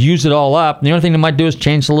they use it all up. The only thing they might do is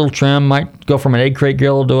change the little trim, might go from an egg crate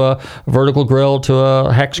grill to a vertical grill to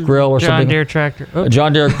a hex grill or something. John Deere tractor. Oh.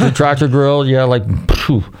 John Deere tractor grill, yeah, like,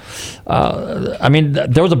 phew.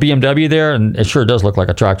 There was a BMW there, and it sure does look like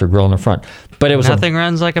a tractor grill in the front. But it was nothing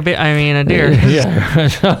runs like a deer. Yeah.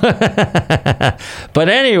 But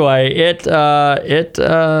anyway, it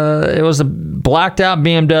was a blacked out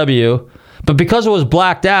BMW. But because it was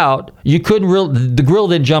blacked out, you couldn't the grill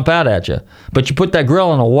didn't jump out at you. But you put that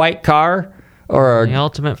grill in a white car or the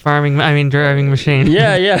ultimate driving machine.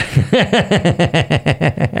 Yeah.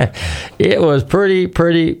 It was pretty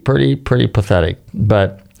pathetic.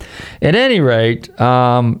 But at any rate,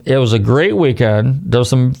 it was a great weekend. There were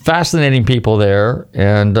some fascinating people there,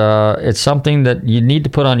 and it's something that you need to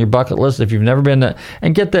put on your bucket list if you've never been to.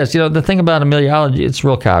 And get this, the thing about Amelia Island, it's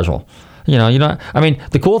real casual.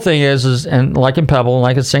 The cool thing is, and like in Pebble, and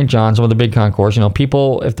like at St. John's, with the big concourse,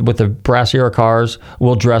 people with the brass era cars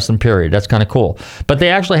will dress in period. That's kind of cool. But they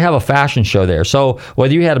actually have a fashion show there. So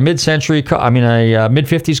whether you had a mid-century car, a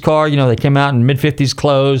mid-50s car, they came out in mid-50s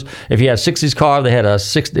clothes. If you had a 60s car, they had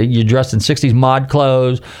you dressed in 60s mod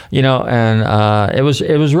clothes, and it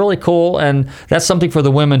was really cool. And that's something for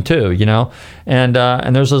the women too, And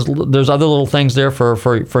there's other little things there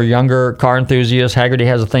for younger car enthusiasts. Haggerty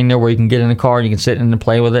has a thing there where you can get in a car and you can sit in and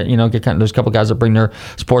play with it. There's a couple guys that bring their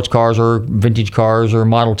sports cars or vintage cars or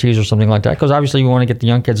Model Ts or something like that, because obviously you want to get the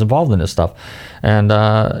young kids involved in this stuff and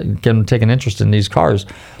get them to take an interest in these cars.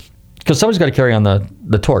 Because somebody's got to carry on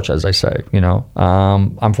the torch, as I say.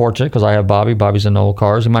 I'm fortunate because I have Bobby. Bobby's into old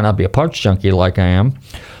cars. He might not be a parts junkie like I am,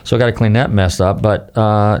 so I got to clean that mess up. But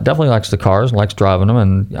definitely likes the cars and likes driving them.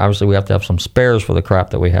 And obviously we have to have some spares for the crap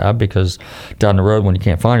that we have, because down the road when you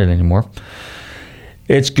can't find it anymore,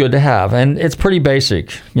 it's good to have. And it's pretty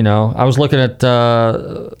basic. I was looking at,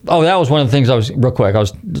 that was one of the things I was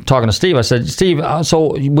talking to Steve. I said, Steve,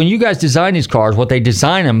 so when you guys design these cars, what they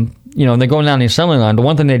design them, and they're going down the assembly line, the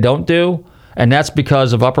one thing they don't do, and that's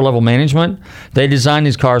because of upper level management, they design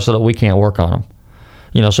these cars so that we can't work on them.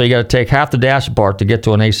 So you got to take half the dash apart to get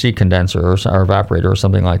to an AC condenser or evaporator or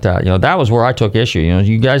something like that. That was where I took issue.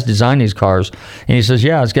 You guys design these cars, and he says,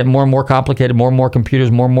 yeah, it's getting more and more complicated, more and more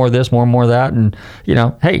computers, more and more this, more and more that, and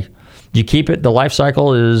hey, you keep it. The life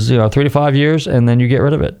cycle is 3 to 5 years, and then you get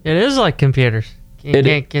rid of it. It is like computers. You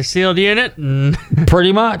can't get sealed unit. And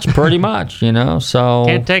pretty much. So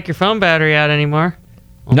can't take your phone battery out anymore.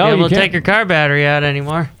 Won't be able to take your car battery out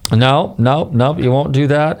anymore. No, you won't do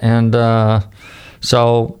that, and.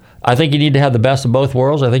 So I think you need to have the best of both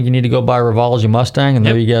worlds. I think you need to go buy a Revology Mustang, and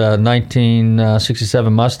there you get a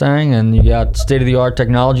 1967 Mustang, and you got state-of-the-art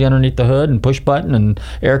technology underneath the hood, and push button, and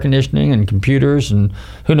air conditioning, and computers, and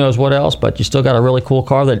who knows what else. But you still got a really cool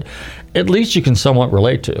car that at least you can somewhat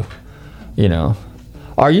relate to.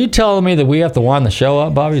 Are you telling me that we have to wind the show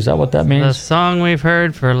up, Bobby? Is that what that means? The song we've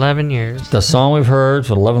heard for 11 years. The song we've heard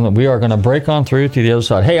for 11. We are going to break on through to the other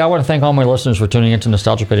side. Hey, I want to thank all my listeners for tuning into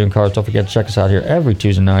Nostalgic Radio and Cars. Don't forget to check us out here every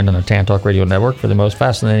Tuesday night on the Tan Talk Radio Network for the most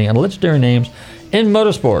fascinating and legendary names in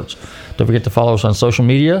motorsports. Don't forget to follow us on social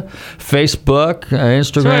media, Facebook,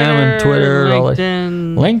 Instagram, Twitter,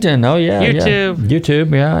 LinkedIn. Oh yeah,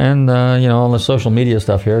 YouTube, yeah, and all the social media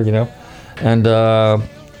stuff here, and.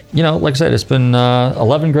 Like I said, it's been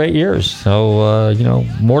 11 great years. So,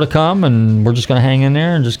 more to come, and we're just going to hang in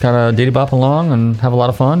there and just kind of diddy-bop along and have a lot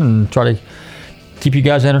of fun and try to keep you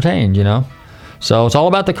guys entertained, So it's all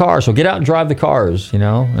about the cars. So get out and drive the cars,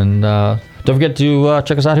 and don't forget to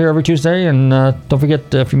check us out here every Tuesday. And don't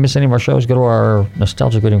forget, if you miss any of our shows, go to our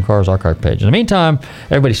Nostalgic Radio and Cars archive page. In the meantime,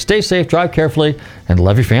 everybody stay safe, drive carefully, and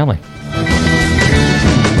love your family.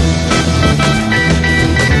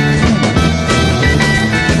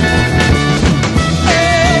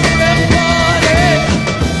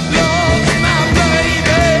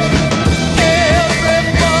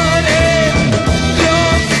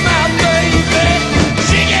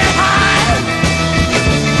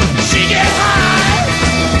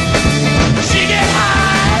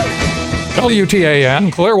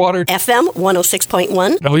 WTAN, Clearwater. FM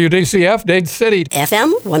 106.1. WDCF, Dade City.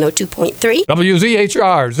 FM 102.3.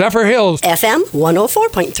 WZHR, Zephyr Hills. FM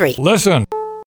 104.3. Listen.